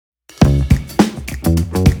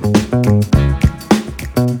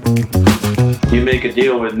make a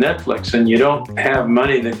deal with Netflix and you don't have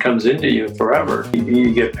money that comes into you forever.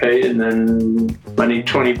 You get paid and then money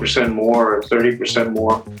 20% more or 30%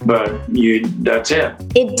 more, but that's it.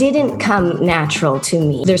 It didn't come natural to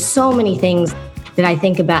me. There's so many things that I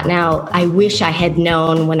think about now I wish I had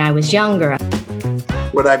known when I was younger.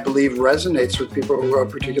 What I believe resonates with people,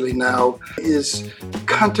 particularly now, is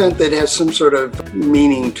content that has some sort of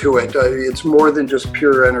meaning to it. It's more than just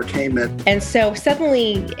pure entertainment. And so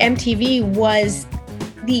suddenly MTV was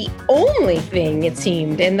the only thing, it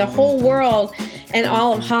seemed, in the whole world, and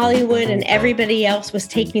all of Hollywood and everybody else was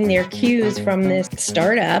taking their cues from this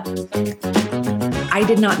startup. I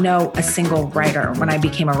did not know a single writer when I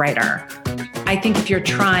became a writer. I think if you're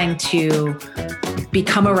trying to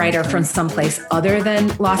become a writer from someplace other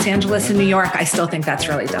than Los Angeles and New York, I still think that's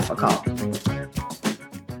really difficult.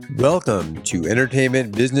 Welcome to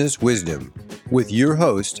Entertainment Business Wisdom with your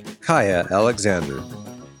host, Kaya Alexander.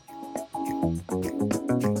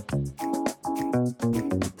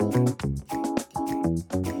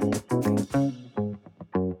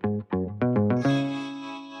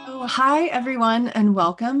 Hi, everyone, and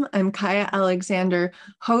welcome. I'm Kaya Alexander,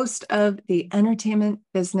 host of the Entertainment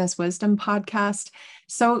Business Wisdom podcast.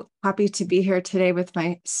 So happy to be here today with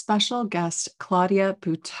my special guest, Claudia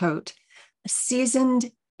Boutot. A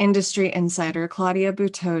seasoned industry insider, Claudia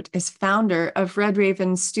Boutot is founder of Red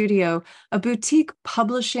Raven Studio, a boutique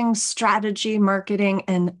publishing, strategy, marketing,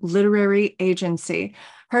 and literary agency.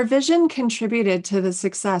 Her vision contributed to the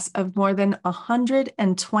success of more than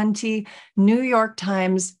 120 New York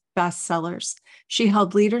Times bestsellers. She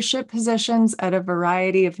held leadership positions at a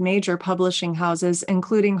variety of major publishing houses,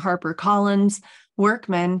 including HarperCollins,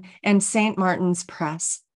 Workman, and St. Martin's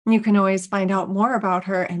Press. You can always find out more about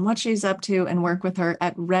her and what she's up to and work with her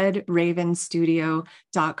at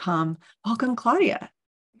redravenstudio.com. Welcome, Claudia.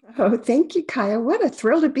 Oh, thank you, Kaya. What a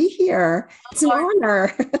thrill to be here. It's an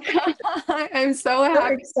honor. I'm so happy.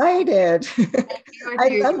 I'm excited. I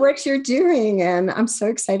love what you're doing, and I'm so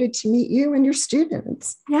excited to meet you and your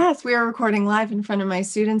students. Yes, we are recording live in front of my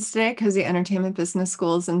students today because the Entertainment Business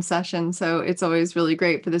School is in session. So it's always really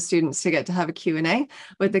great for the students to get to have a Q&A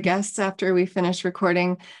with the guests after we finish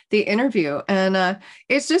recording the interview. And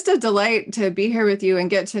it's just a delight to be here with you and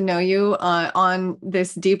get to know you on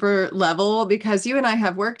this deeper level, because you and I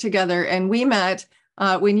have worked together, and we met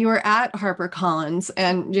when you were at HarperCollins.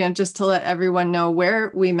 And just to let everyone know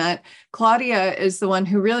where we met, Claudia is the one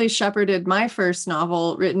who really shepherded my first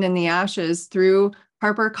novel, Written in the Ashes, through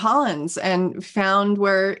HarperCollins and found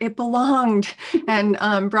where it belonged and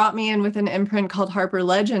brought me in with an imprint called Harper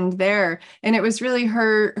Legend there. And it was really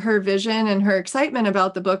her vision and her excitement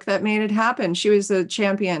about the book that made it happen. She was a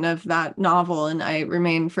champion of that novel, and I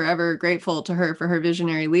remain forever grateful to her for her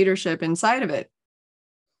visionary leadership inside of it.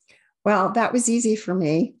 Well, that was easy for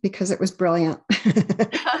me because it was brilliant.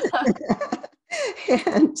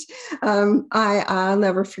 And I'll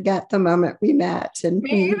never forget the moment we met. And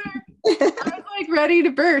me either. I was like ready to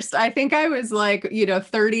burst. I think I was like,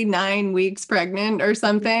 39 weeks pregnant or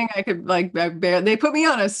something. I could they put me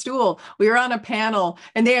on a stool. We were on a panel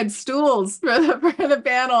and they had stools for the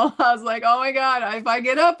panel. I was like, oh my God, if I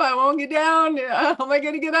get up, I won't get down. How am I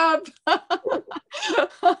going to get up?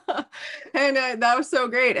 And that was so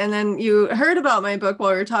great. And then you heard about my book while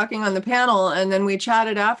we were talking on the panel, and then we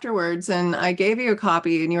chatted afterwards, and I gave you a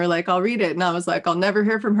copy and you were like, I'll read it. And I was like, I'll never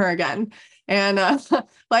hear from her again. And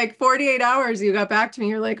 48 hours, you got back to me.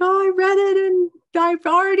 You're like, oh, I read it and I've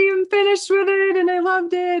already finished with it and I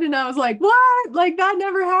loved it. And I was like, what? Like, that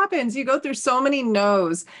never happens. You go through so many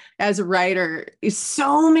no's as a writer,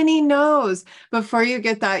 so many no's before you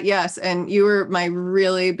get that yes. And you were my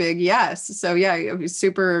really big yes. So yeah, it was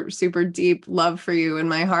super, super deep love for you in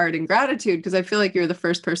my heart and gratitude, because I feel like you're the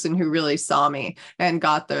first person who really saw me and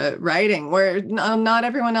got the writing where not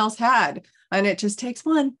everyone else had. And it just takes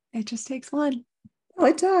one. It just takes one. Well,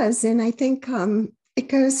 it does. And I think it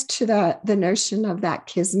goes to the notion of that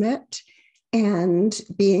kismet and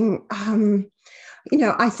being, I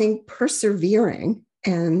think persevering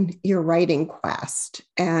in your writing quest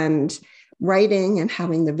and writing and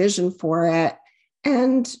having the vision for it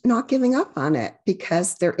and not giving up on it,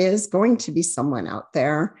 because there is going to be someone out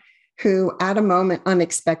there who at a moment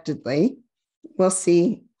unexpectedly will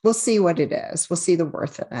see what it is. We'll see the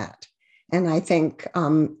worth of it. And I think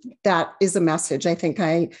that is a message I think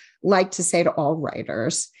I like to say to all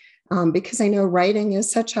writers, because I know writing is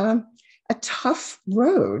such a tough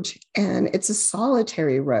road, and it's a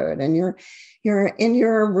solitary road, and you're in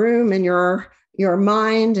your room and your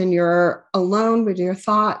mind, and you're alone with your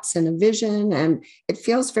thoughts and a vision, and it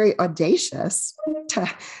feels very audacious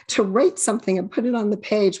to write something and put it on the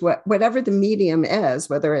page, whatever the medium is,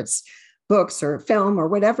 whether it's books or film or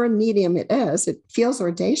whatever medium it is. It feels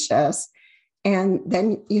audacious. And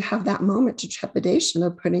then you have that moment to trepidation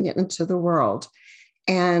of putting it into the world.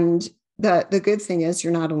 And the good thing is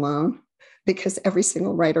you're not alone, because every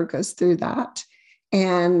single writer goes through that.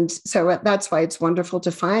 And so that's why it's wonderful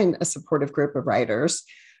to find a supportive group of writers,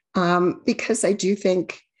 because I do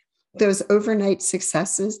think those overnight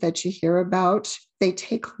successes that you hear about, they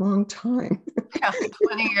take a long time. Yeah,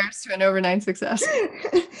 20 years to an overnight success.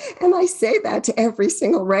 And I say that to every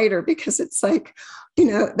single writer, because it's like,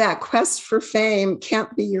 that quest for fame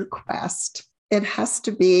can't be your quest. It has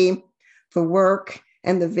to be the work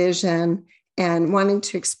and the vision and wanting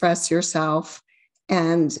to express yourself.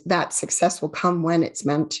 And that success will come when it's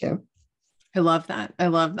meant to. I love that. I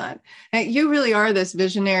love that. And you really are this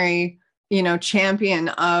visionary, champion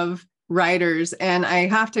of writers. And I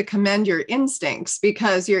have to commend your instincts,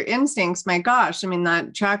 because your instincts, my gosh, I mean,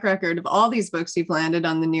 that track record of all these books you've landed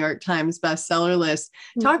on the New York Times bestseller list.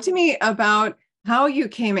 Mm-hmm. Talk to me about how you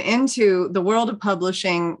came into the world of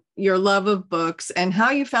publishing, your love of books, and how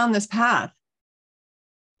you found this path.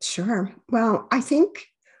 Sure. Well, I think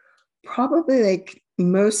probably like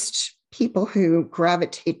most people who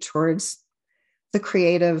gravitate towards the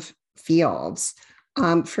creative fields,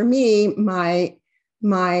 for me, my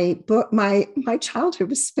childhood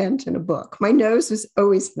was spent in a book. My nose was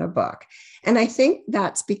always in a book. And I think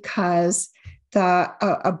that's because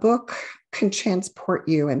a book can transport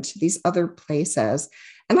you into these other places.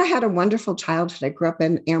 And I had a wonderful childhood. I grew up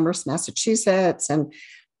in Amherst, Massachusetts, and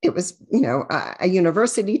it was, a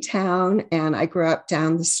university town. And I grew up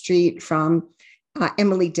down the street from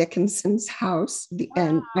Emily Dickinson's house.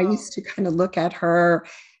 And I used to kind of look at her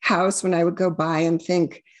house when I would go by and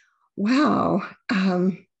think, wow,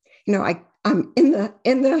 I'm in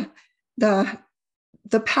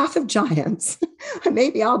the path of giants.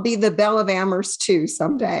 Maybe I'll be the Belle of Amherst too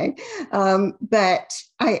someday. But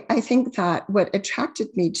I think that what attracted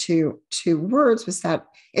me to words was that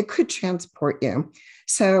it could transport you.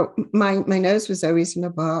 So my nose was always in a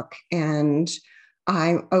book, and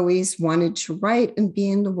I always wanted to write and be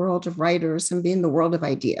in the world of writers and be in the world of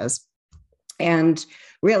ideas. And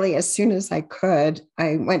really, as soon as I could,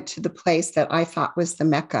 I went to the place that I thought was the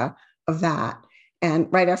mecca of that.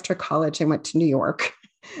 And right after college, I went to New York,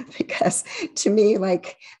 because to me,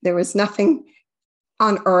 like, there was nothing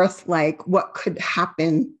on earth like what could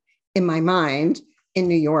happen in my mind in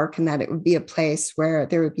New York, and that it would be a place where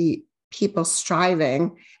there would be people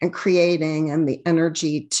striving and creating and the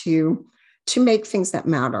energy to make things that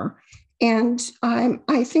matter. And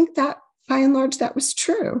I think that by and large, that was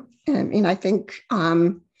true. I mean, I think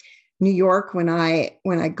New York, when I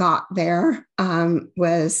got there,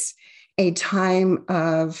 was a time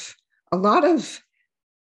of a lot of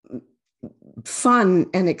fun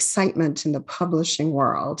and excitement in the publishing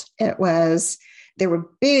world. There were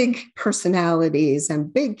big personalities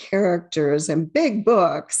and big characters and big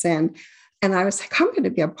books. And I was like, I'm going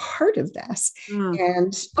to be a part of this. Mm.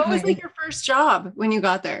 And what was like your first job when you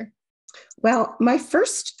got there? Well, my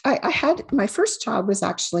first job was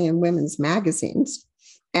actually in women's magazines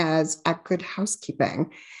at Good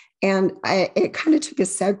Housekeeping. And it kind of took a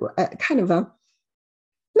segue,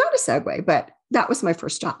 not a segue, but that was my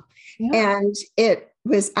first job. Yeah. And it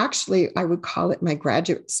was actually, I would call it my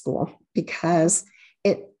graduate school, because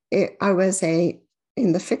I was in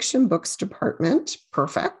the fiction books department,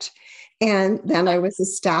 perfect. And then I was a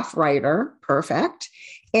staff writer, perfect.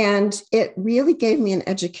 And it really gave me an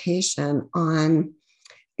education on,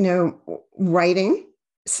 writing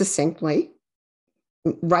succinctly,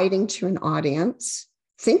 writing to an audience,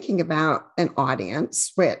 thinking about an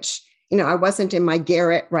audience, which, I wasn't in my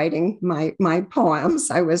garret writing my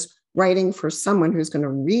poems. I was writing for someone who's going to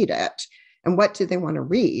read it. And what do they want to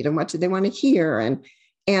read? And what do they want to hear?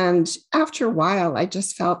 And after a while, I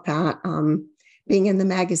just felt that being in the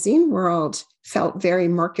magazine world felt very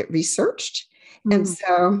market researched. Mm. And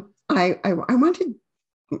so I wanted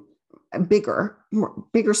a bigger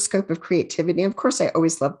scope of creativity. And of course, I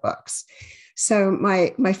always loved books. So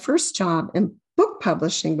my first job in book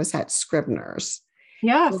publishing was at Scribner's.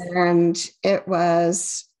 Yes. And it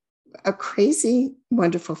was a crazy,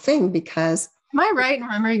 wonderful thing, because... Am I right in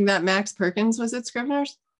remembering that Max Perkins was at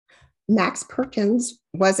Scribner's? Max Perkins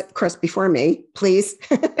was, of course, before me, please.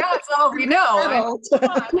 That's all we know.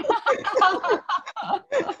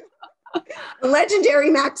 The legendary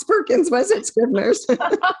Max Perkins was at Scribner's.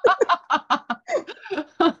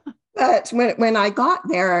 But when I got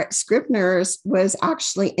there, Scribner's was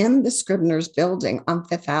actually in the Scribner's building on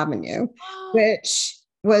Fifth Avenue, which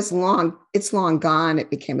was it's long gone. It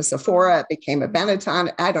became a Sephora, it became a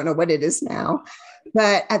Benetton. I don't know what it is now.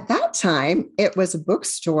 But at that time, it was a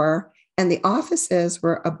bookstore, and the offices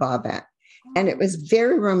were above it. And it was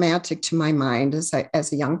very romantic to my mind as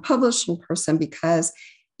a young publishing person, because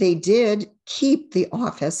they did keep the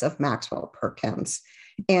office of Maxwell Perkins.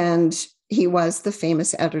 And he was the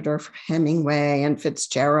famous editor for Hemingway and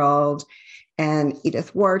Fitzgerald and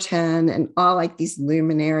Edith Wharton and all like these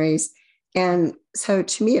luminaries. And so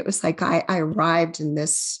to me, it was like I arrived in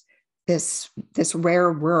this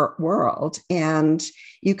rare world, and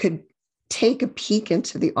you could take a peek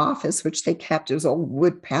into the office, which they kept. It was all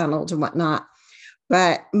wood paneled and whatnot.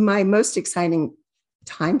 But my most exciting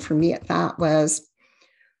time for me at that was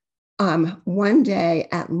one day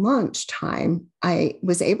at lunchtime, I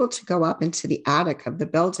was able to go up into the attic of the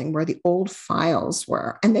building where the old files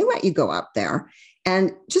were. And they let you go up there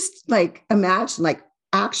and just like imagine like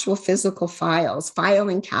actual physical files,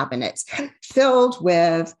 filing cabinets filled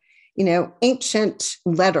with, ancient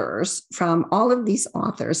letters from all of these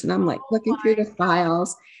authors. And I'm like looking through the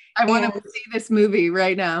files. I want to see this movie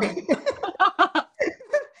right now.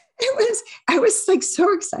 I was like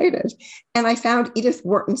so excited. And I found Edith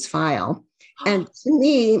Wharton's file. And to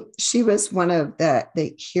me, she was one of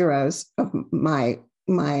the heroes of my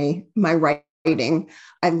writing.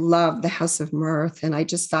 I loved The House of Mirth. And I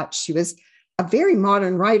just thought she was a very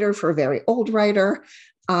modern writer for a very old writer.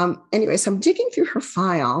 Anyway, so I'm digging through her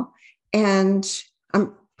file and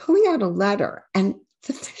I'm pulling out a letter. And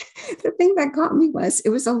the thing that got me was it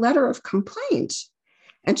was a letter of complaint.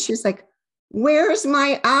 And she's like, "Where's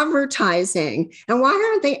my advertising? And why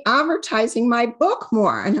aren't they advertising my book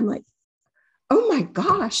more?" And I'm like, oh my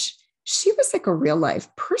gosh, she was like a real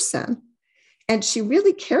life person. And she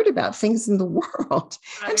really cared about things in the world.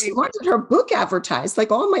 Right. And she wanted her book advertised like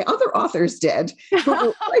all my other authors did.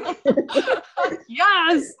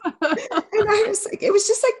 Yes. And I was like, it was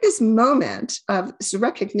just like this moment of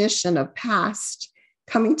recognition of past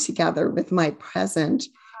coming together with my present.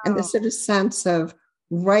 Wow. And this sort of sense of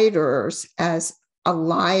writers as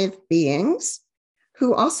alive beings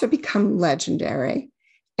who also become legendary,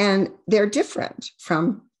 and they're different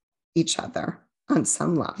from each other on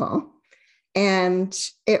some level. And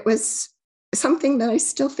it was something that I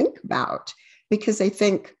still think about, because I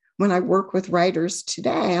think when I work with writers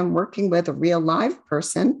today, I'm working with a real live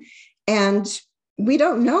person, and we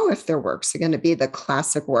don't know if their works are going to be the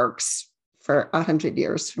classic works for 100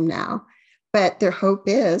 years from now. But their hope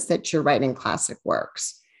is that you're writing classic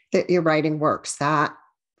works, that you're writing works that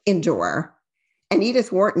endure. And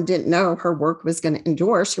Edith Wharton didn't know her work was going to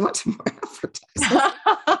endure. She wanted more advertising.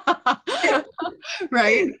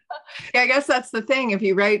 Right. Yeah, I guess that's the thing. If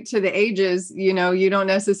you write to the ages, you don't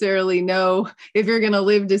necessarily know if you're going to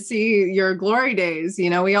live to see your glory days.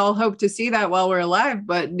 We all hope to see that while we're alive,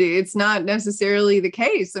 but it's not necessarily the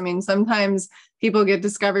case. I mean, sometimes people get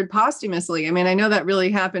discovered posthumously. I mean, I know that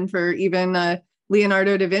really happened for even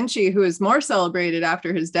Leonardo da Vinci, who is more celebrated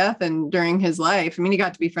after his death and during his life. I mean, he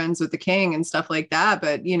got to be friends with the king and stuff like that,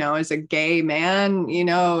 but, as a gay man,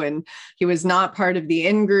 and he was not part of the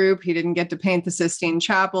in-group. He didn't get to paint the Sistine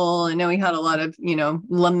Chapel. I know he had a lot of,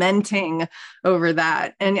 lamenting over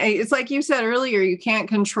that. And it's like you said earlier, you can't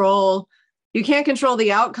control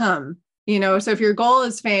the outcome, so if your goal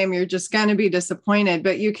is fame, you're just going to be disappointed,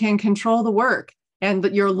 but you can control the work and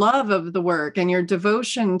your love of the work and your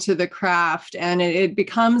devotion to the craft. And it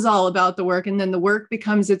becomes all about the work. And then the work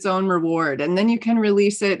becomes its own reward. And then you can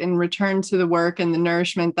release it and return to the work and the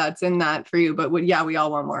nourishment that's in that for you. But we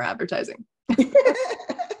all want more advertising.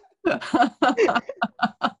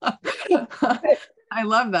 I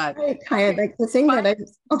love that. Kind of like the thing that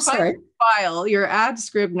sorry. File your ad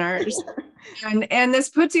Scribners. and this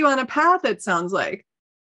puts you on a path, it sounds like.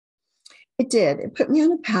 It did. It put me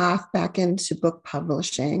on a path back into book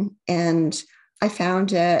publishing, and I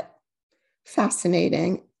found it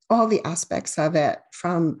fascinating, all the aspects of it,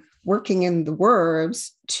 from working in the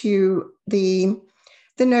words to the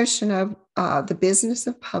notion of the business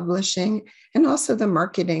of publishing and also the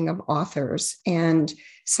marketing of authors. And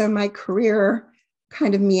so my career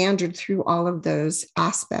kind of meandered through all of those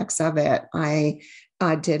aspects of it. I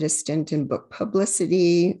did a stint in book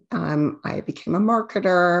publicity. I became a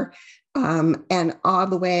marketer. And all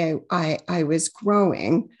the way I was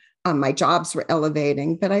growing, my jobs were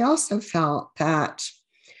elevating, but I also felt that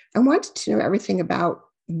I wanted to know everything about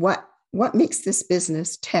what makes this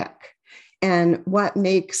business tick, and what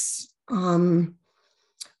makes, as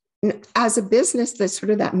a business, that's sort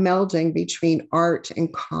of that melding between art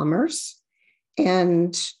and commerce.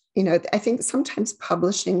 And, I think sometimes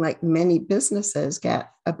publishing, like many businesses,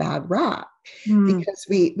 get a bad rap because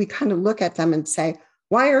we kind of look at them and say,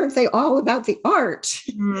 why aren't they all about the art?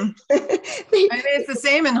 Mm. It's the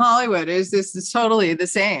same in Hollywood. It's totally the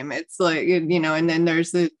same. It's like, and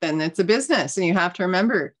then then it's a business, and you have to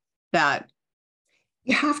remember that.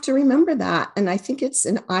 You have to remember that. And I think it's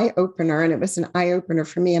an eye opener, and it was an eye opener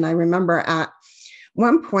for me. And I remember at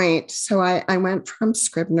one point, so I went from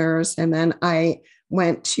Scribner's, and then I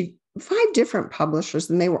went to 5 different publishers,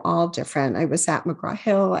 and they were all different. I was at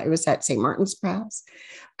McGraw-Hill, I was at St. Martin's Press,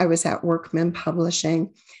 I was at Workman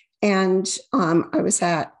Publishing, and I was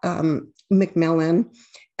at Macmillan.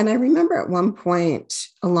 And I remember at one point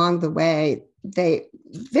along the way,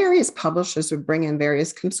 various publishers would bring in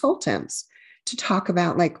various consultants to talk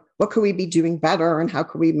about, like, what could we be doing better and how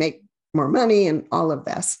could we make more money and all of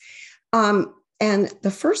this. And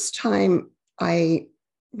the first time I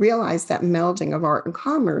realized that melding of art and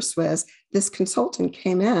commerce was this consultant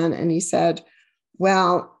came in and he said,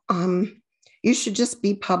 well, you should just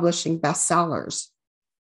be publishing bestsellers.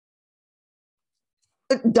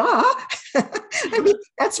 Duh. I mean,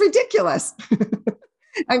 that's ridiculous.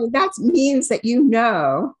 I mean, that means that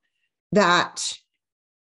that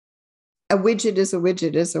a widget is a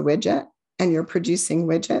widget is a widget, and you're producing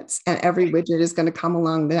widgets, and every widget is going to come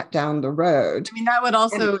along down the road. I mean, that would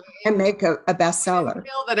also and make a bestseller. I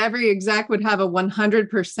feel that every exec would have a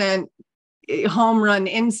 100% home run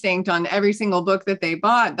instinct on every single book that they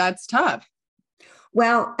bought. That's tough.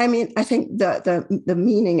 Well, I mean, I think the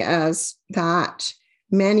meaning is that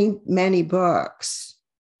many books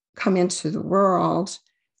come into the world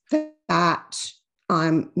that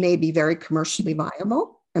may be very commercially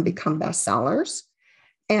viable and become bestsellers.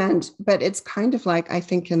 But it's kind of like, I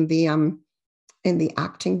think in the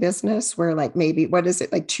acting business where, like, maybe, what is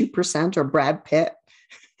it, like 2% or Brad Pitt,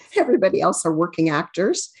 everybody else are working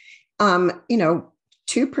actors.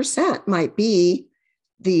 2% might be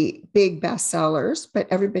the big bestsellers, but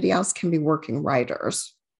everybody else can be working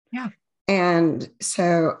writers. Yeah. And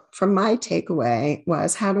so from my takeaway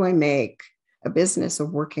was, how do I make a business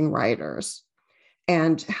of working writers?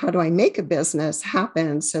 And how do I make a business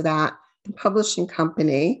happen so that the publishing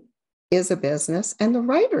company is a business and the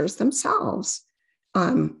writers themselves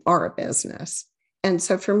are a business? And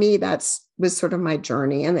so for me, was sort of my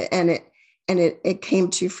journey. And it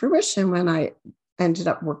came to fruition when I ended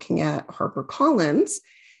up working at HarperCollins,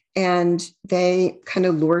 and they kind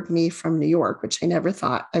of lured me from New York, which I never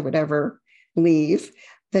thought I would ever leave,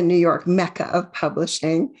 the New York mecca of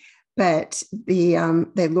publishing. But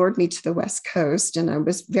they lured me to the West Coast, and I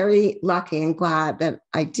was very lucky and glad that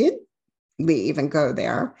I did leave and go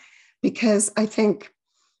there, because I think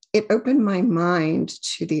it opened my mind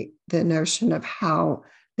to the notion of how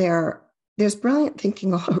there's brilliant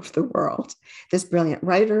thinking all over the world. There's brilliant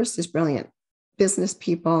writers, there's brilliant business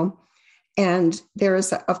people. And there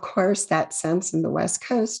is, of course, that sense in the West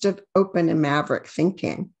Coast of open and maverick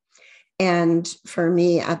thinking. And for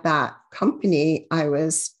me at that company, I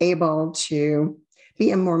was able to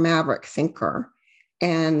be a more maverick thinker.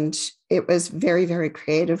 And it was very, very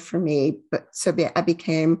creative for me. But so I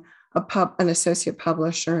became an associate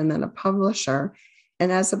publisher and then a publisher.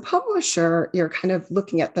 And as a publisher, you're kind of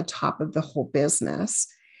looking at the top of the whole business.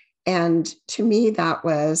 And to me, that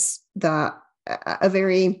was a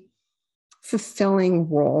very fulfilling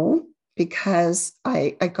role, because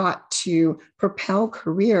I got to propel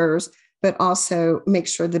careers, but also make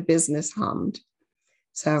sure the business hummed.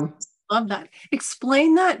 So love that.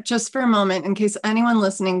 Explain that just for a moment, in case anyone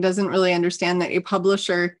listening doesn't really understand that a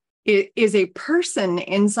publisher is a person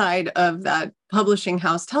inside of that publishing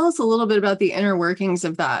house. Tell us a little bit about the inner workings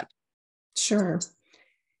of that. Sure.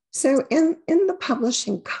 So in the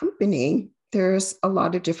publishing company, there's a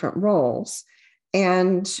lot of different roles,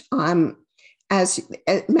 and as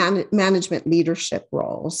management leadership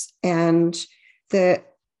roles, and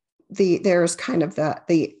there's kind of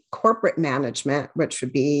the corporate management, which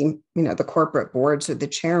would be, the corporate boards or the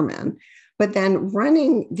chairman, but then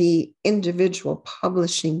running the individual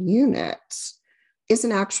publishing units is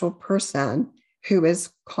an actual person who is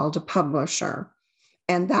called a publisher.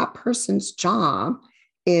 And that person's job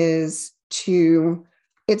is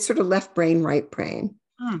it's sort of left brain, right brain.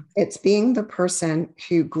 It's being the person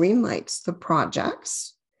who greenlights the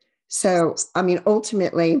projects. So,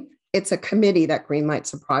 ultimately, it's a committee that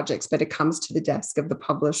greenlights the projects, but it comes to the desk of the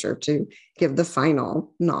publisher to give the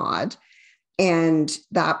final nod. And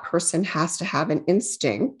that person has to have an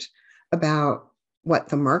instinct about what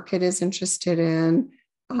the market is interested in,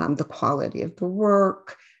 the quality of the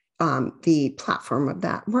work, the platform of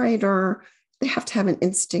that writer. They have to have an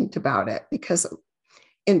instinct about it, because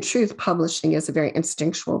in truth, publishing is a very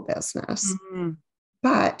instinctual business. Mm-hmm.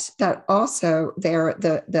 But that also they're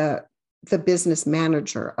the business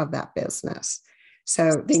manager of that business.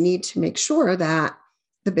 So they need to make sure that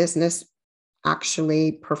the business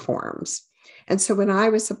actually performs. And so when I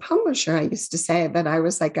was a publisher, I used to say that I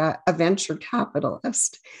was like a venture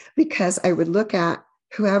capitalist, because I would look at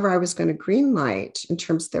whoever I was going to greenlight in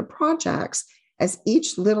terms of their projects as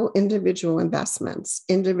each little individual investments,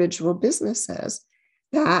 individual businesses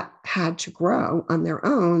that had to grow on their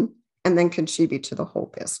own and then contribute to the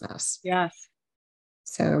whole business. Yes.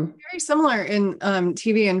 So very similar in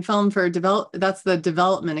TV and film for that's the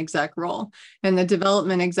development exec role. And the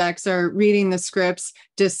development execs are reading the scripts,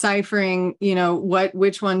 deciphering,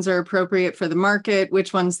 which ones are appropriate for the market,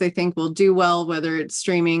 which ones they think will do well, whether it's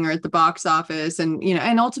streaming or at the box office, and,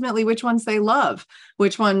 and ultimately which ones they love,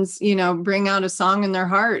 which ones, bring out a song in their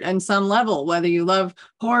heart on some level, whether you love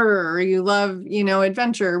horror or you love,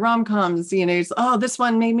 adventure, rom-coms, this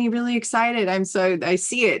one made me really excited. I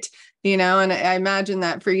see it. And I imagine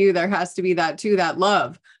that for you, there has to be that too, that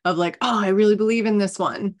love of like, oh, I really believe in this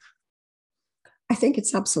one. I think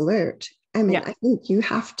it's absolute. I mean, I think you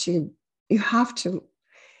have to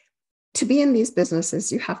be in these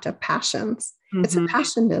businesses, you have to have passions. Mm-hmm. It's a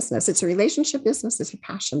passion business. It's a relationship business. It's a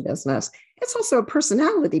passion business. It's also a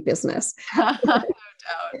personality business. No doubt.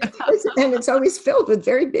 And it's always filled with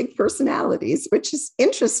very big personalities, which is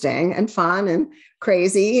interesting and fun and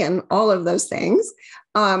crazy and all of those things.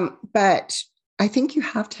 But I think you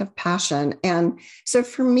have to have passion. And so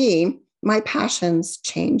for me, my passions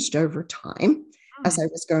changed over time as I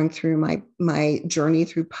was going through my journey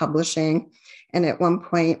through publishing. And at one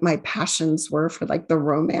point, my passions were for like the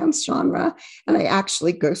romance genre. And I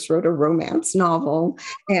actually ghost wrote a romance novel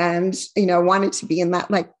and, wanted to be in that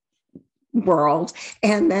like world.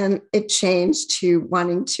 And then it changed to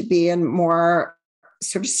wanting to be in more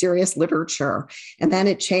sort of serious literature. And then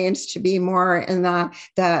it changed to be more in the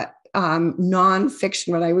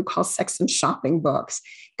nonfiction, what I would call sex and shopping books.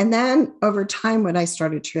 And then over time, what I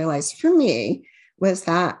started to realize for me was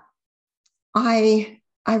that I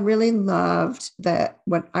really loved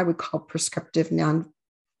what I would call prescriptive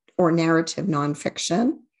narrative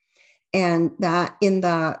nonfiction. And that in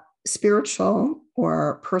the spiritual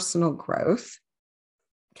or personal growth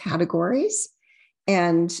categories.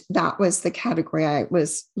 And that was the category I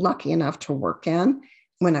was lucky enough to work in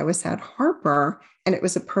when I was at Harper. And it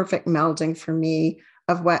was a perfect melding for me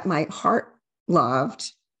of what my heart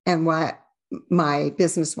loved and what my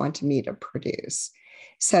business wanted me to produce.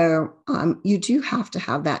 So you do have to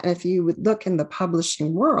have that. And if you would look in the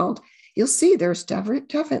publishing world, you'll see there's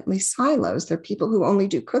definitely silos. There are people who only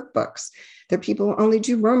do cookbooks. There are people who only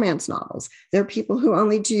do romance novels. There are people who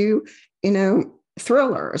only do,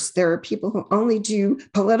 thrillers. There are people who only do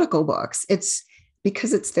political books. It's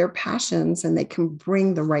because it's their passions and they can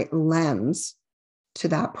bring the right lens to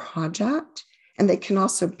that project. And they can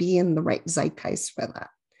also be in the right zeitgeist with it.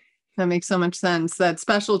 That makes so much sense. That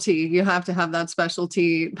specialty, you have to have that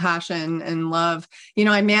specialty, passion and love.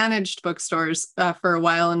 I managed bookstores for a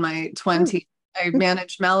while in my 20s. I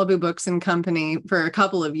managed Malibu Books and Company for a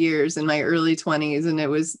couple of years in my early 20s. And it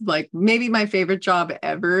was like maybe my favorite job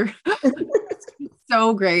ever.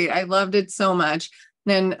 So great. I loved it so much.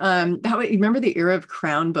 And you remember the era of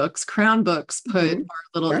Crown Books? Crown Books put our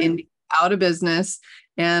little indie out of business.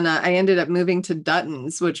 And I ended up moving to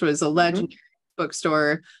Dutton's, which was a legendary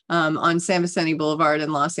bookstore on San Vicente Boulevard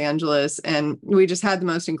in Los Angeles. And we just had the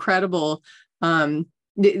most incredible,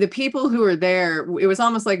 the people who were there, it was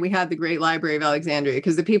almost like we had the Great Library of Alexandria,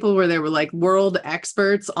 because the people who were there were like world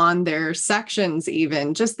experts on their sections,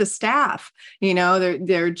 even just the staff,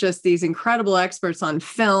 they're just these incredible experts on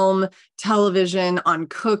film, television, on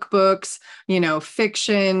cookbooks,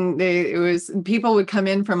 fiction. People would come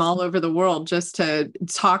in from all over the world just to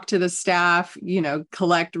talk to the staff,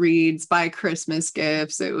 collect reads, buy Christmas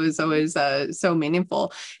gifts. It was always so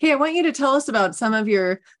meaningful. Hey, I want you to tell us about some of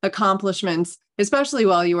your accomplishments, especially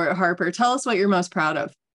while you were at Harper. Tell us what you're most proud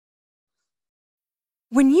of.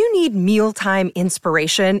 When you need mealtime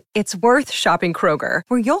inspiration, it's worth shopping Kroger,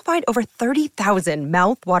 where you'll find over 30,000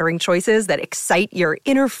 mouth-watering choices that excite your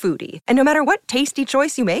inner foodie. And no matter what tasty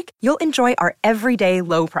choice you make, you'll enjoy our everyday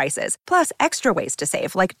low prices, plus extra ways to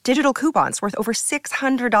save, like digital coupons worth over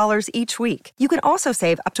 $600 each week. You can also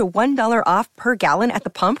save up to $1 off per gallon at the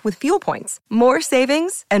pump with fuel points. More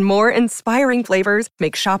savings and more inspiring flavors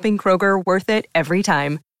make shopping Kroger worth it every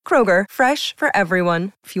time. Kroger, fresh for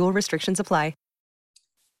everyone. Fuel restrictions apply.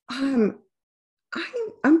 I'm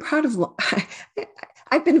proud of.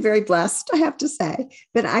 I've been very blessed, I have to say.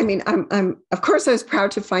 But I mean, I'm of course I was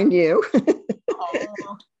proud to find you.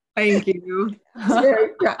 Oh, thank you.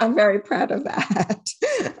 I'm very proud of that.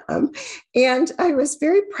 And I was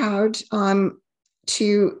very proud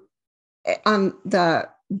to on the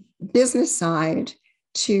business side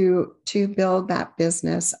to build that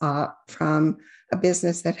business up from a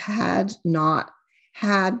business that had not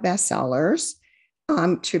had bestsellers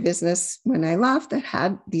to a business when I left that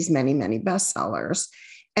had these many, many bestsellers.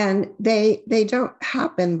 And they don't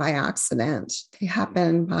happen by accident. They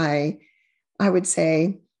happen by, I would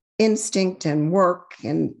say, instinct and work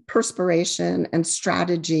and perspiration and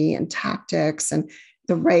strategy and tactics and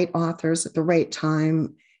the right authors at the right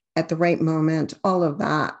time, at the right moment, all of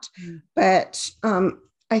that. Mm. But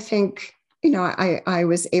I think, I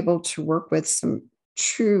was able to work with some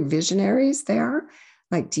true visionaries there,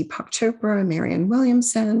 like Deepak Chopra, Marianne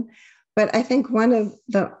Williamson. But I think one of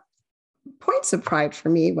the points of pride for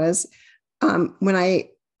me was when I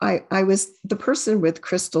was the person with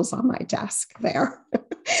crystals on my desk there.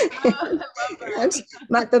 And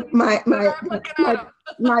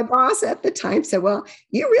my boss at the time said, "Well,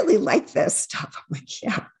 you really like this stuff." I'm like,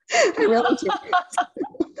 "Yeah, I really do."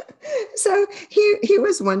 So he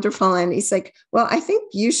was wonderful. And he's like, "Well, I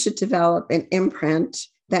think you should develop an imprint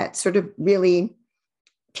that sort of really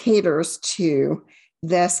caters to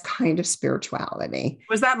this kind of spirituality."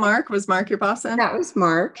 Was that Mark? Was Mark your boss then? That was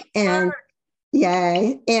Mark. And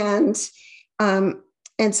yay. And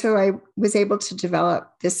so I was able to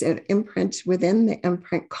develop this imprint within the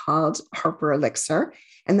imprint called Harper Elixir.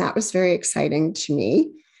 And that was very exciting to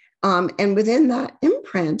me. And within that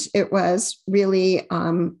imprint, it was really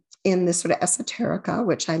in this sort of esoterica,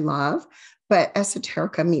 which I love, but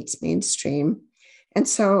esoterica meets mainstream. And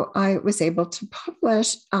so I was able to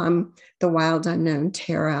publish The Wild Unknown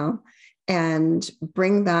Tarot and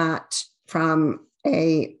bring that from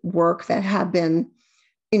a work that had been,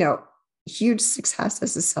 huge success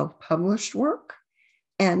as a self-published work,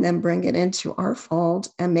 and then bring it into our fold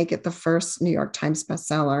and make it the first New York Times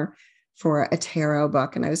bestseller for a tarot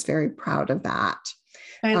book. And I was very proud of that.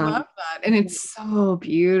 I love that. And it's so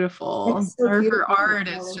beautiful. Her art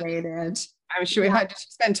is just, I'm sure we had to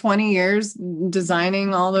spend 20 years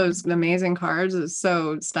designing all those amazing cards. It's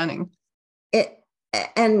so stunning.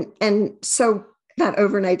 And so that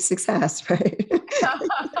overnight success, right?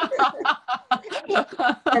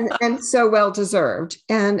 and so well deserved.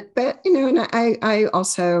 But I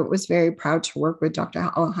also was very proud to work with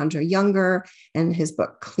Dr. Alejandro Younger and his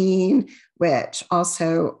book Clean, which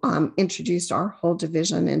also introduced our whole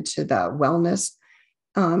division into the wellness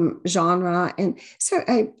genre. And so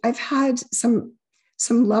I've had some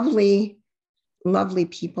lovely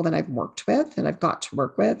people that I've worked with, that I've got to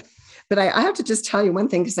work with. But I have to just tell you one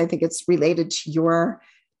thing, because I think it's related to your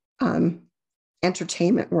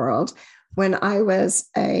entertainment world. When I was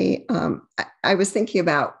I was thinking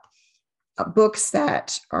about books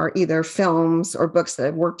that are either films or books that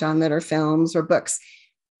I've worked on that are films, or books,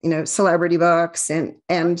 celebrity books.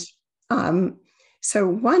 And so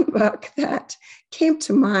one book that came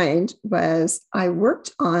to mind was I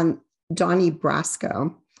worked on Donnie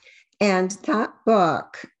Brasco. And that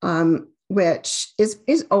book, which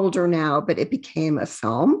is older now, but it became a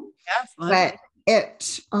film. Yes, but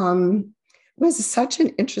it was such an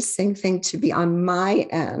interesting thing to be on my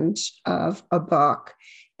end of a book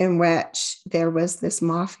in which there was this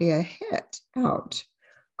mafia hit out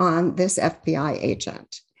on this FBI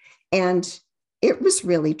agent. And it was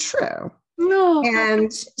really true. No.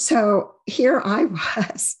 And so here I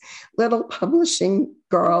was, little publishing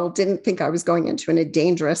girl, didn't think I was going into a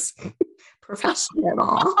dangerous profession at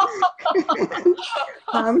all.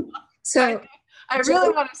 So I really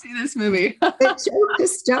want to see this movie. Joe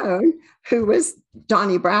Pistone, who was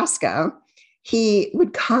Donnie Brasco, he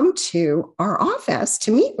would come to our office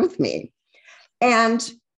to meet with me,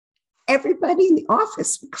 and everybody in the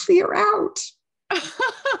office would clear out. And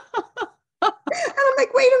I'm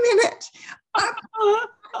like, wait a minute.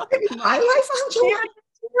 My life on the line.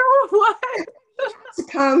 What? To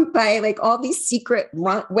come by like all these secret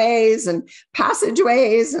ways and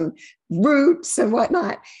passageways and routes and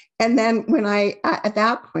whatnot. And then when at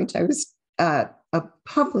that point, I was a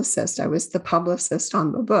publicist. I was the publicist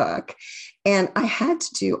on the book. And I had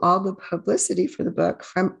to do all the publicity for the book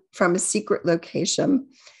from a secret location.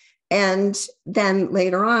 And then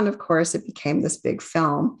later on, of course, it became this big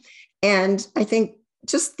film. And I think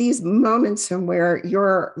just these moments in where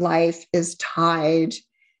your life is tied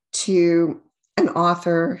to an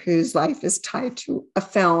author whose life is tied to a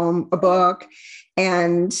film, a book,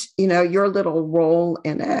 and, your little role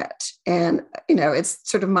in it. And, it's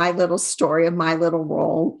sort of my little story of my little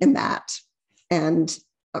role in that. And,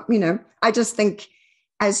 I just think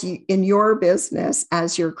in your business,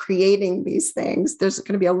 as you're creating these things, there's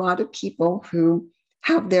going to be a lot of people who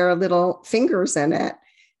have their little fingers in it,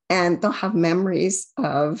 and they'll have memories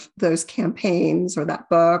of those campaigns or that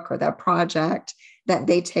book or that project that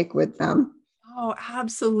they take with them. Oh,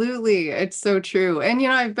 absolutely. It's so true. And,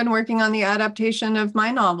 I've been working on the adaptation of my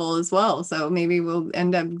novel as well. So maybe we'll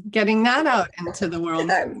end up getting that out into the world.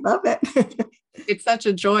 I love it. It's such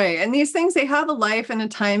a joy. And these things, they have a life and a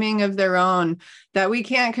timing of their own that we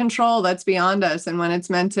can't control. That's beyond us. And when it's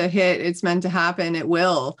meant to hit, it's meant to happen. It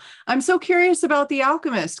will. I'm so curious about The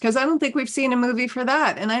Alchemist, because I don't think we've seen a movie for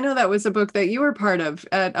that. And I know that was a book that you were part of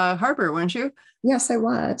at Harper, weren't you? Yes, I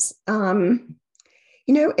was.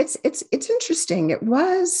 It's interesting. It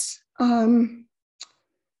was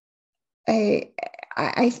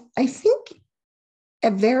I think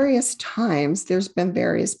at various times there's been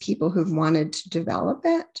various people who've wanted to develop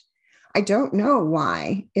it. I don't know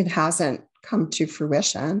why it hasn't come to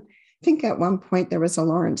fruition. I think at one point there was a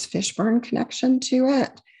Lawrence Fishburne connection to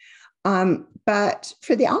it. But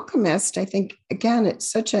for The Alchemist, I think, again,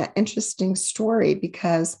 it's such an interesting story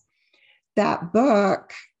because that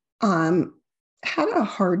book had a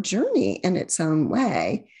hard journey in its own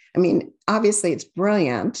way. I mean, obviously it's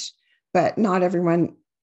brilliant, but not everyone,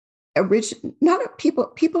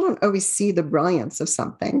 people don't always see the brilliance of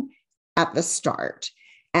something at the start.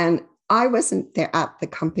 And I wasn't there at the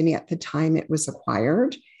company at the time it was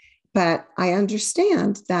acquired, but I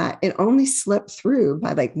understand that it only slipped through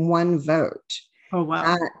by like one vote. Oh, wow.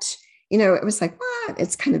 That, it was like, what?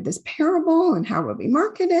 It's kind of this parable, and how will we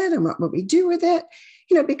market it and what will we do with it?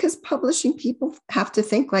 Because publishing people have to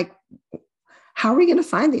think like, how are we going to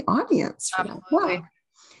find the audience for that book?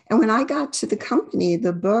 And when I got to the company,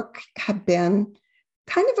 the book had been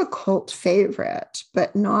kind of a cult favorite,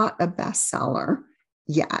 but not a bestseller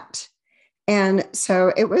yet. And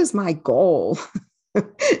so it was my goal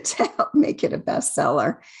to help make it a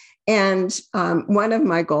bestseller. And one of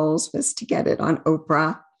my goals was to get it on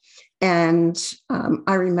Oprah. And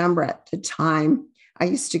I remember at the time, I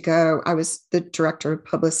was the director of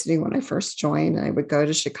publicity when I first joined, and I would go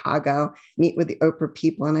to Chicago, meet with the Oprah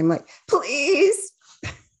people. And I'm like, please,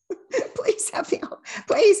 please,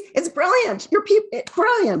 it's brilliant. Your people, it's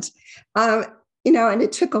brilliant. And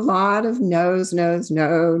it took a lot of no's, no,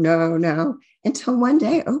 until one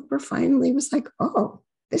day Oprah finally was like, oh,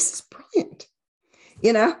 this is brilliant,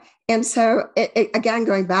 And so again,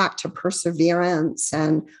 going back to perseverance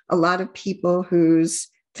and a lot of people whose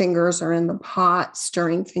fingers are in the pot,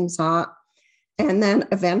 stirring things up. And then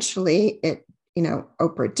eventually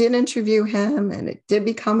Oprah did interview him, and it did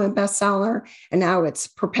become a bestseller. And now it's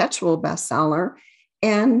perpetual bestseller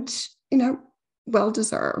and,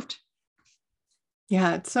 well-deserved.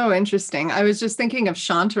 Yeah, it's so interesting. I was just thinking of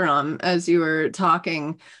Shantaram as you were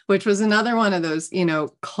talking, which was another one of those,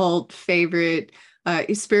 cult favorite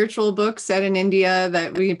spiritual books set in India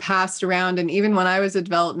that we passed around. And even when I was a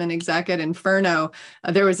development exec at Inferno,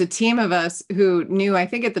 there was a team of us who knew, I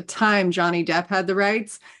think at the time, Johnny Depp had the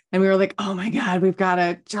rights. And we were like, oh my God, we've got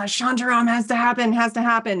Shantaram has to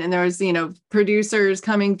happen. And there was, producers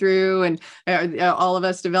coming through, and all of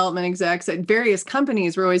us development execs at various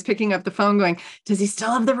companies were always picking up the phone going, does he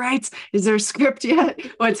still have the rights? Is there a script yet?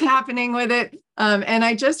 What's happening with it? And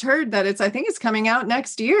I just heard that I think it's coming out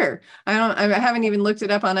next year. I haven't even looked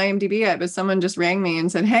it up on IMDb yet, but someone just rang me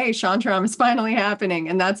and said, hey, Shantaram is finally happening.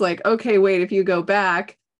 And that's like, okay, wait, if you go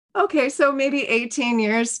back, okay, so maybe 18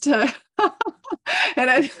 years to, and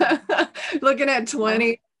I looking at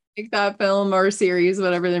 20, make that film or series,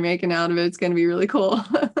 whatever they're making out of it, it's going to be really cool.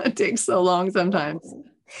 It takes so long sometimes.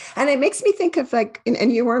 And it makes me think of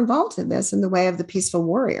and you were involved in this in the way of The Peaceful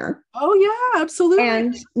Warrior. Oh yeah, absolutely.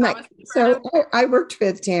 And I worked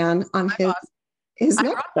with Dan on his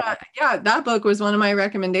next book. Yeah, that book was one of my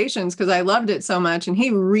recommendations because I loved it so much. And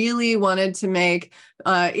he really wanted to make,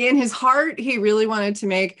 in his heart, he really wanted to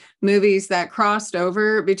make movies that crossed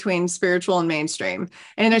over between spiritual and mainstream.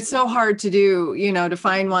 And it's so hard to do, to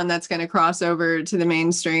find one that's going to cross over to the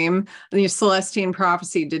mainstream. The Celestine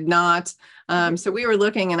Prophecy did not. So we were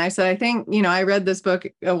looking, and I said, I think, I read this book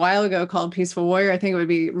a while ago called Peaceful Warrior. I think it would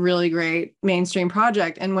be a really great mainstream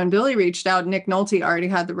project. And when Billy reached out, Nick Nolte already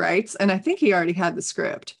had the rights, and I think he already had the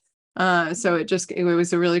script. So it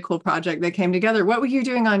was a really cool project that came together. What were you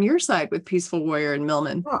doing on your side with Peaceful Warrior and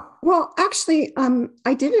Millman? Well, actually,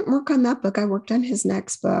 I didn't work on that book. I worked on his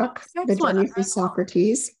next book, The Journey through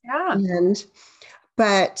Socrates. Yeah.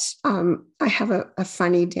 But I have a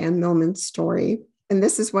funny Dan Millman story. And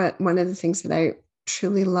this is one of the things that I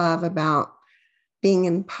truly love about being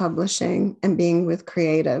in publishing and being with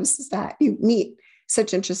creatives is that you meet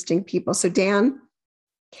such interesting people. So Dan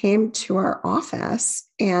came to our office,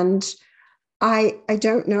 and I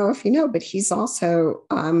don't know if you know, but he's also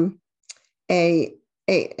a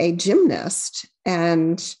gymnast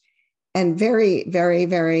and very, very,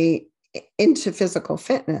 very into physical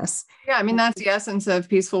fitness. Yeah, I mean, that's the essence of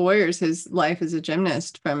Peaceful Warriors, his life as a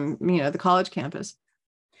gymnast from, the college campus.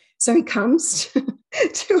 So he comes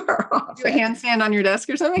to our office. Do a handstand on your desk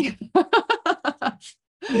or something?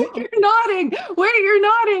 You're nodding. Wait, you're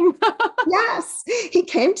nodding. Yes. He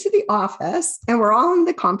came to the office and we're all in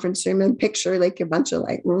the conference room and picture like a bunch of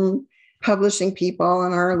publishing people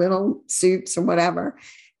in our little suits or whatever.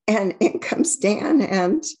 And in comes Dan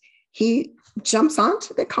and he jumps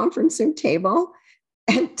onto the conference room table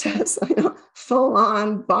and does full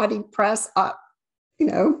on body press up,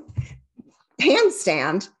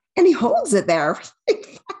 handstand. And he holds it there for like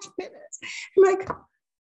 5 minutes. I'm like,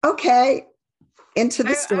 okay, into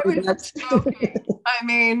the story.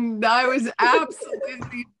 I was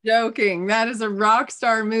absolutely joking. That is a rock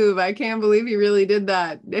star move. I can't believe he really did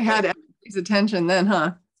that. It had everybody's attention then,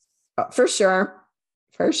 huh? For sure.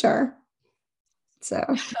 For sure. So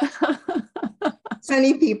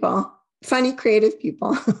funny people, funny, creative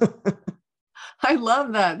people. I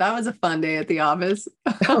love that. That was a fun day at the office.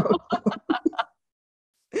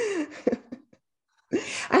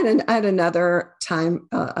 I had another time,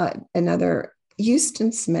 another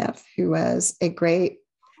Houston Smith, who was a great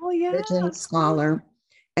religion scholar,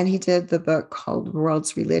 and he did the book called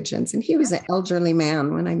World's Religions, and he was an elderly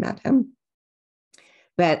man when I met him.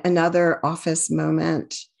 But another office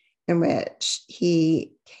moment in which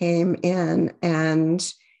he came in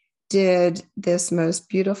and did this most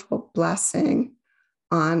beautiful blessing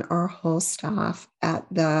on our whole staff at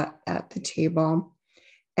the table.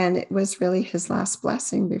 And it was really his last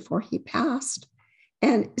blessing before he passed.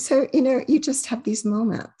 And so, you just have these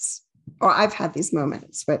moments, or I've had these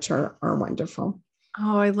moments, which are wonderful.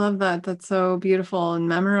 Oh, I love that. That's so beautiful and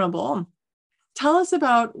memorable. Tell us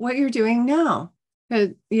about what you're doing now.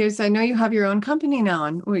 Yes, I know you have your own company now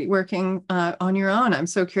and working on your own. I'm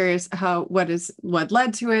so curious what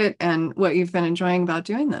led to it and what you've been enjoying about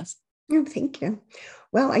doing this. Oh, thank you.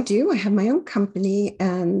 Well, I do. I have my own company,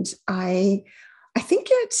 and I think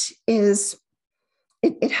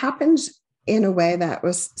it happened in a way that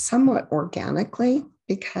was somewhat organically,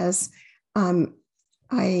 because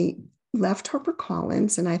I left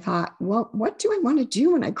HarperCollins and I thought, well, what do I want to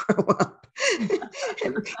do when I grow up?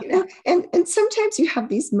 and sometimes you have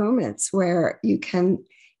these moments where you can,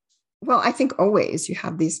 I think always you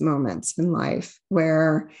have these moments in life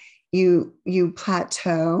where you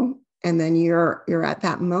plateau, and then you're at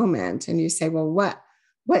that moment and you say, well,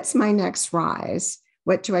 what's my next rise?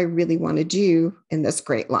 What do I really want to do in this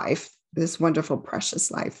great life, this wonderful, precious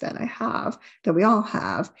life that I have, that we all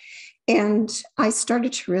have? And I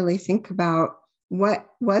started to really think about what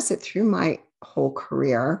was it through my whole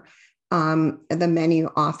career, the many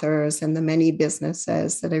authors and the many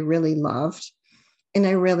businesses that I really loved. And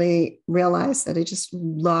I really realized that I just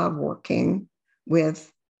love working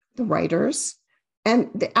with the writers. And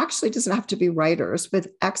it actually doesn't have to be writers,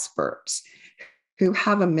 with experts who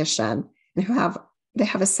have a mission and they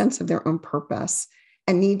have a sense of their own purpose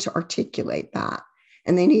and need to articulate that.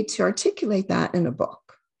 And they need to articulate that in a book.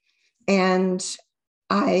 And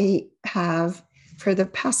I have, for the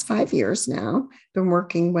past 5 years now, been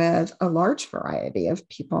working with a large variety of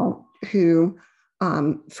people who,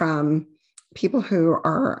 from people who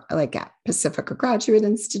are like at Pacifica Graduate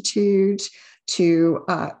Institute to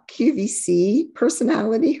QVC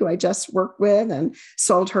personality who I just worked with and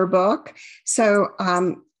sold her book. So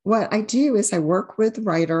what I do is I work with the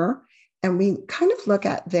writer, and we kind of look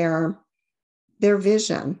at their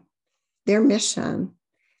vision, their mission.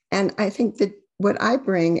 And I think that what I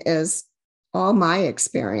bring is all my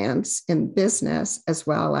experience in business, as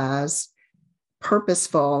well as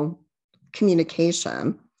purposeful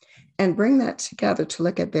communication, and bring that together to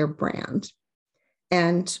look at their brand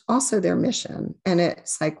and also their mission. And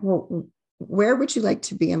it's like, well, where would you like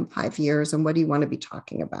to be in 5 years? And what do you want to be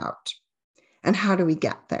talking about? And how do we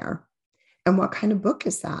get there? And what kind of book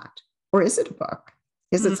is that? Or is it a book?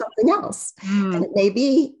 Is it something else? And it may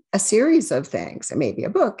be a series of things. It may be a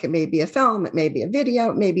book. It may be a film. It may be a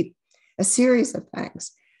video. It may be a series of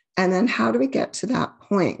things. And then how do we get to that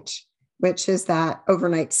point, which is that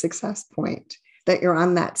overnight success point, that you're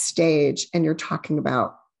on that stage and you're talking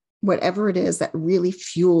about whatever it is that really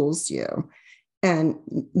fuels you and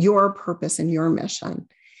your purpose and your mission.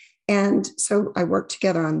 And so I work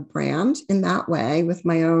together on brand in that way with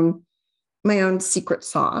my own secret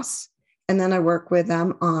sauce. And then I work with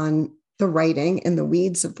them on the writing and the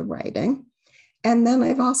weeds of the writing. And then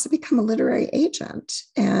I've also become a literary agent.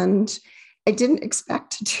 And I didn't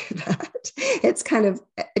expect to do that.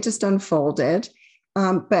 It just unfolded.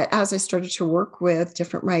 But as I started to work with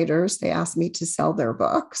different writers, they asked me to sell their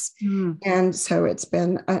books. And so it's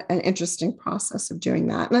been an interesting process of doing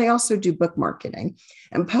that. And I also do book marketing,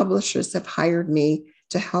 and publishers have hired me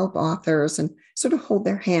to help authors and sort of hold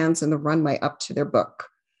their hands in the runway up to their book,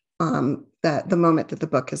 the moment that the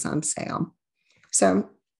book is on sale. So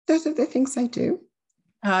those are the things I do.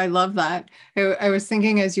 I love that. I was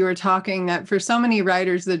thinking as you were talking that for so many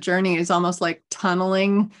writers, the journey is almost like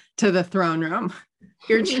tunneling to the throne room.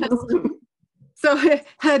 You're just so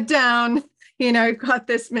head down, you've got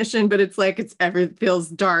this mission, but it's like it feels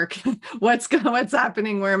dark. What's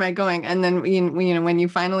happening? Where am I going? And then when you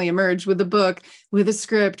finally emerge with a book, with a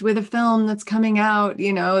script, with a film that's coming out,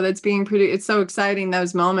 that's being produced, it's so exciting,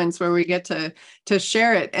 those moments where we get to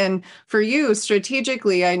share it. And for you,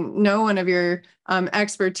 strategically, I know one of your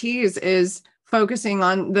expertise is focusing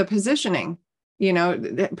on the positioning.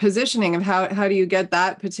 The positioning of how do you get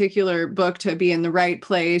that particular book to be in the right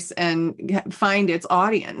place and find its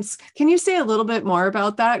audience. Can you say a little bit more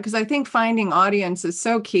about that? Because I think finding audience is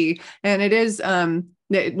so key. And it is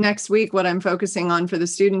next week, what I'm focusing on for the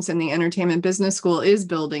students in the Entertainment Business School is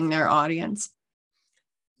building their audience.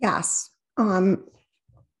 Yes. And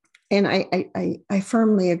I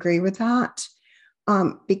firmly agree with that.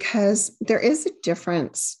 Because there is a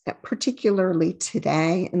difference, particularly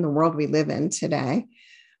today in the world we live in today,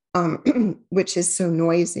 which is so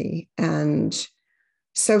noisy and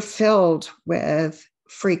so filled with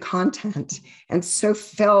free content and so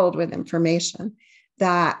filled with information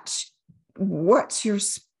that what's your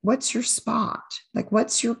spot? Like,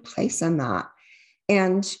 what's your place in that?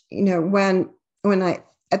 And, when I,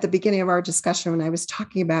 at the beginning of our discussion, when I was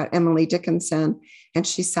talking about Emily Dickinson and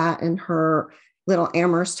she sat in her little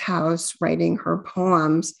Amherst house writing her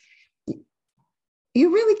poems,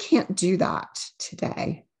 you really can't do that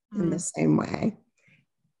today in the same way.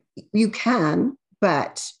 You can,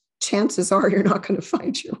 but chances are you're not going to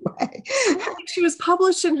find your way. I think she was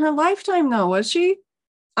published in her lifetime, though, was she?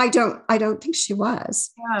 I don't think she was.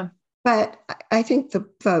 Yeah. But I think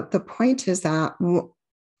the point is that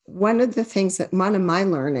one of my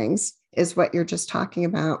learnings is what you're just talking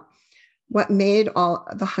about. What made all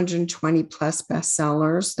the 120 plus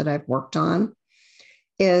bestsellers that I've worked on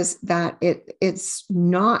is that it's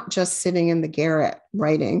not just sitting in the garret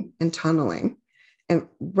writing and tunneling and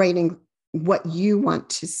writing what you want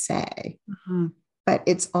to say, but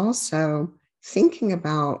it's also thinking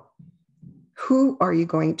about who are you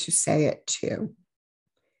going to say it to?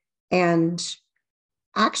 And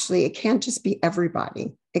actually, it can't just be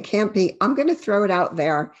everybody. It can't be, I'm going to throw it out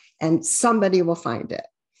there and somebody will find it.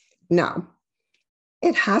 No,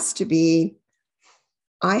 it has to be,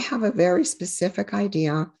 I have a very specific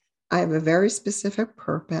idea. I have a very specific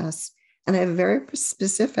purpose, and I have a very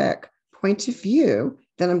specific point of view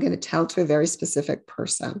that I'm going to tell to a very specific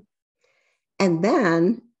person. And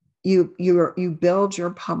then you build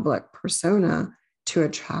your public persona to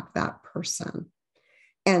attract that person.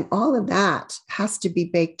 And all of that has to be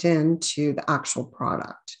baked into the actual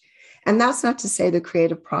product. And that's not to say the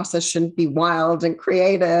creative process shouldn't be wild and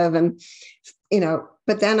creative and,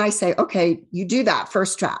 but then I say, okay, you do that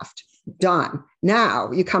first draft, done. Now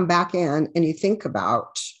you come back in and you think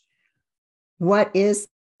about what is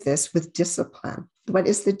this with discipline? What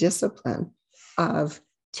is the discipline of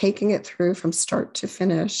taking it through from start to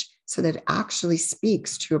finish so that it actually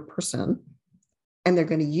speaks to a person and they're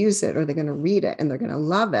going to use it or they're going to read it and they're going to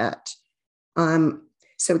love it.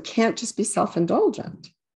 So it can't just be self-indulgent.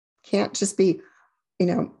 Can't just be,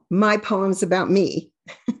 my poem's about me.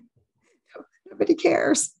 Nobody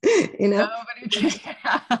cares, Nobody cares.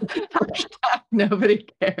 Nobody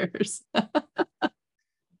cares.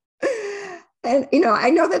 And,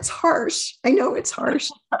 I know that's harsh. I know it's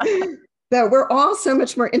harsh. But we're all so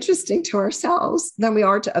much more interesting to ourselves than we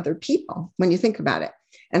are to other people when you think about it.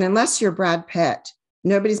 And unless you're Brad Pitt,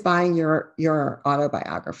 nobody's buying your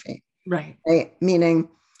autobiography. Right. Meaning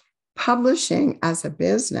publishing as a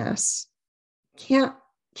business can't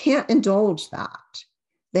indulge that.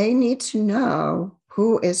 They need to know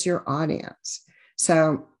who is your audience.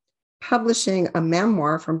 So publishing a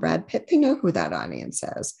memoir from Brad Pitt, they know who that audience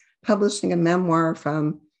is. Publishing a memoir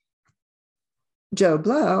from Joe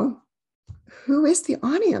Blow, who is the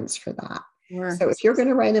audience for that? Sure. So if you're going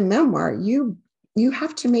to write a memoir, you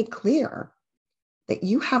have to make clear that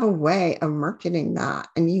you have a way of marketing that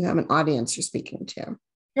and you have an audience you're speaking to.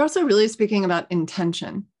 You're also really speaking about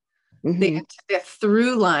intention, the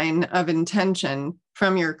through line of intention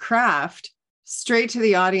from your craft straight to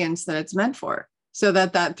the audience that it's meant for, so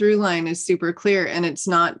that through line is super clear and it's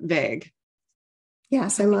not vague.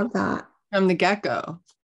 Yes, I love that. From the get-go.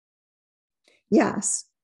 Yes.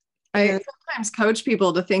 I sometimes coach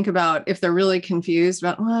people to think about if they're really confused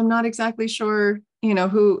about, well, I'm not exactly sure,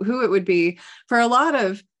 who it would be. For a lot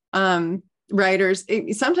of writers,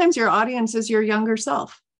 sometimes your audience is your younger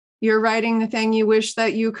self. You're writing the thing you wish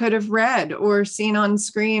that you could have read or seen on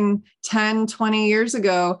screen 10, 20 years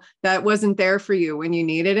ago that wasn't there for you when you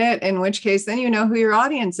needed it, in which case then you know who your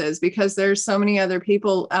audience is, because there's so many other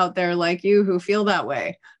people out there like you who feel that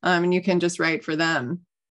way, and you can just write for them.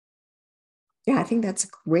 Yeah, I think that's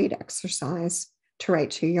a great exercise to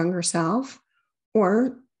write to your younger self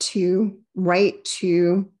or to write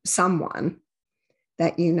to someone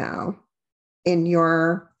that you know in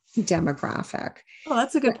your demographic. Oh,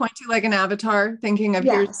 that's a good point too. Like an avatar, thinking of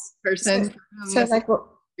your person. So like what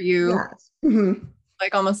for you, yes. Mm-hmm.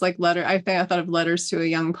 Like almost like letter. I thought of Letters to a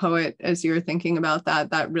Young Poet as you were thinking about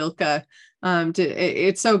that Rilke.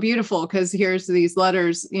 It's so beautiful because here's these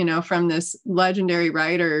letters, from this legendary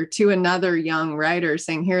writer to another young writer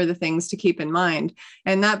saying, here are the things to keep in mind.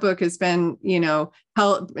 And that book has been,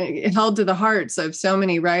 held to the hearts of so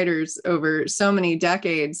many writers over so many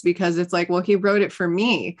decades, because it's like, well, he wrote it for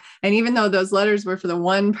me. And even though those letters were for the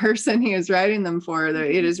one person he was writing them for,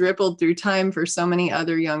 it has rippled through time for so many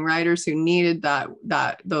other young writers who needed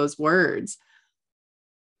those words.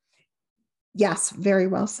 Yes, very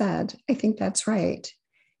well said. I think that's right.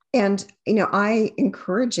 And, I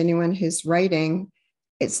encourage anyone who's writing,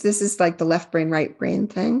 this is like the left brain, right brain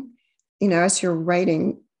thing, as you're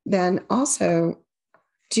writing, then also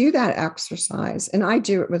do that exercise. And I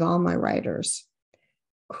do it with all my writers.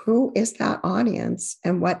 Who is that audience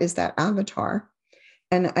and what is that avatar?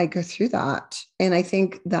 And I go through that. And I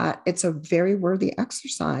think that it's a very worthy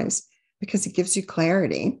exercise because it gives you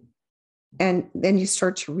clarity. And then you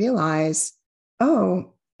start to realize,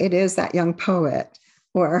 oh, it is that young poet,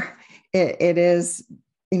 or it is,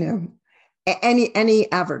 any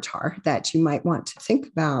avatar that you might want to think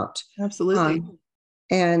about. Absolutely.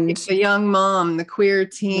 And the young mom, the queer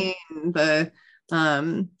teen, the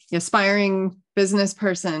aspiring business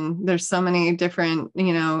person. There's so many different,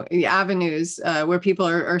 avenues where people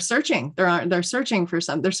are searching. They're searching for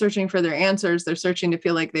something. They're searching for their answers. They're searching to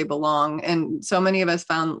feel like they belong. And so many of us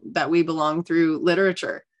found that we belong through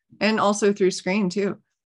literature. And also through screen too.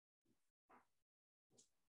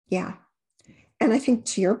 Yeah. And I think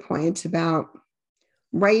to your point about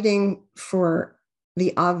writing for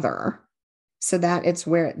the other so that it's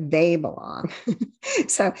where they belong.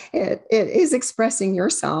 So it is expressing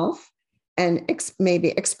yourself and maybe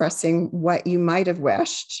expressing what you might have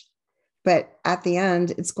wished, but at the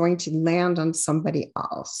end, it's going to land on somebody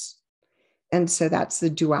else. And so that's the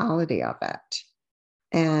duality of it.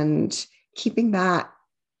 And keeping that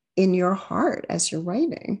in your heart as you're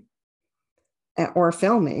writing or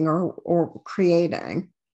filming or creating,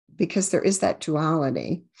 because there is that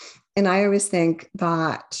duality. And I always think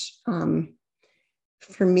that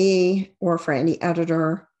for me or for any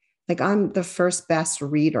editor, like I'm the first best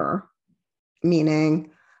reader,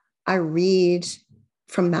 meaning I read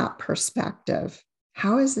from that perspective.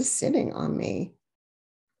 How is this sitting on me?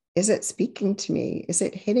 Is it speaking to me? Is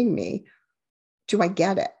it hitting me? Do I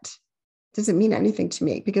get it? Does it mean anything to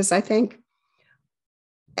me? Because I think,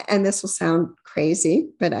 and this will sound crazy,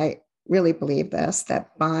 but I really believe this,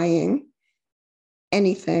 that buying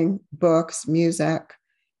anything, books, music,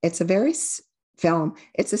 it's a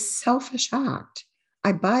selfish act.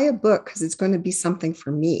 I buy a book because it's going to be something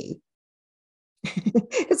for me.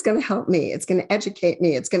 It's going to help me. It's going to educate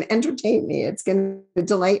me. It's going to entertain me. It's going to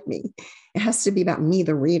delight me. It has to be about me,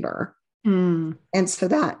 the reader. And so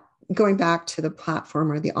that, going back to the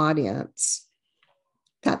platform or the audience,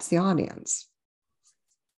 that's the audience.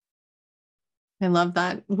 I love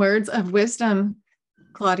that. Words of wisdom,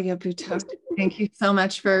 Claudia Boutot. Thank you so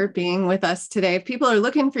much for being with us today. If people are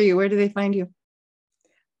looking for you, where do they find you?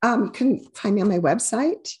 You can find me on my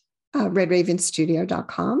website,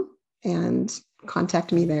 redravenstudio.com, and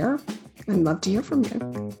contact me there. I'd love to hear from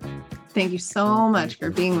you. Thank you so much for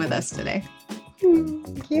being with us today.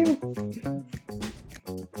 Thank you.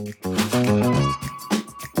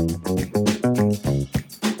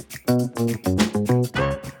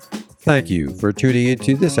 Thank you for tuning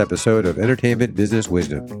into this episode of Entertainment Business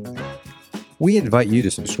Wisdom. We invite you to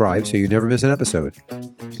subscribe so you never miss an episode.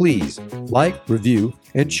 Please like, review,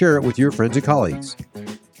 and share it with your friends and colleagues.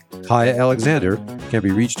 Kaya Alexander can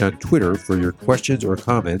be reached on Twitter for your questions or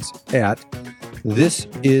comments at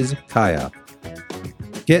ThisIsKaya.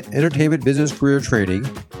 Get entertainment business career training,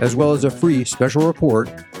 as well as a free special report,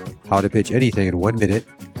 How to Pitch Anything in 1 Minute,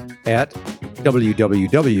 at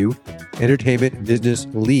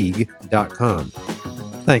www.entertainmentbusinessleague.com.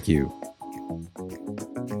 Thank you.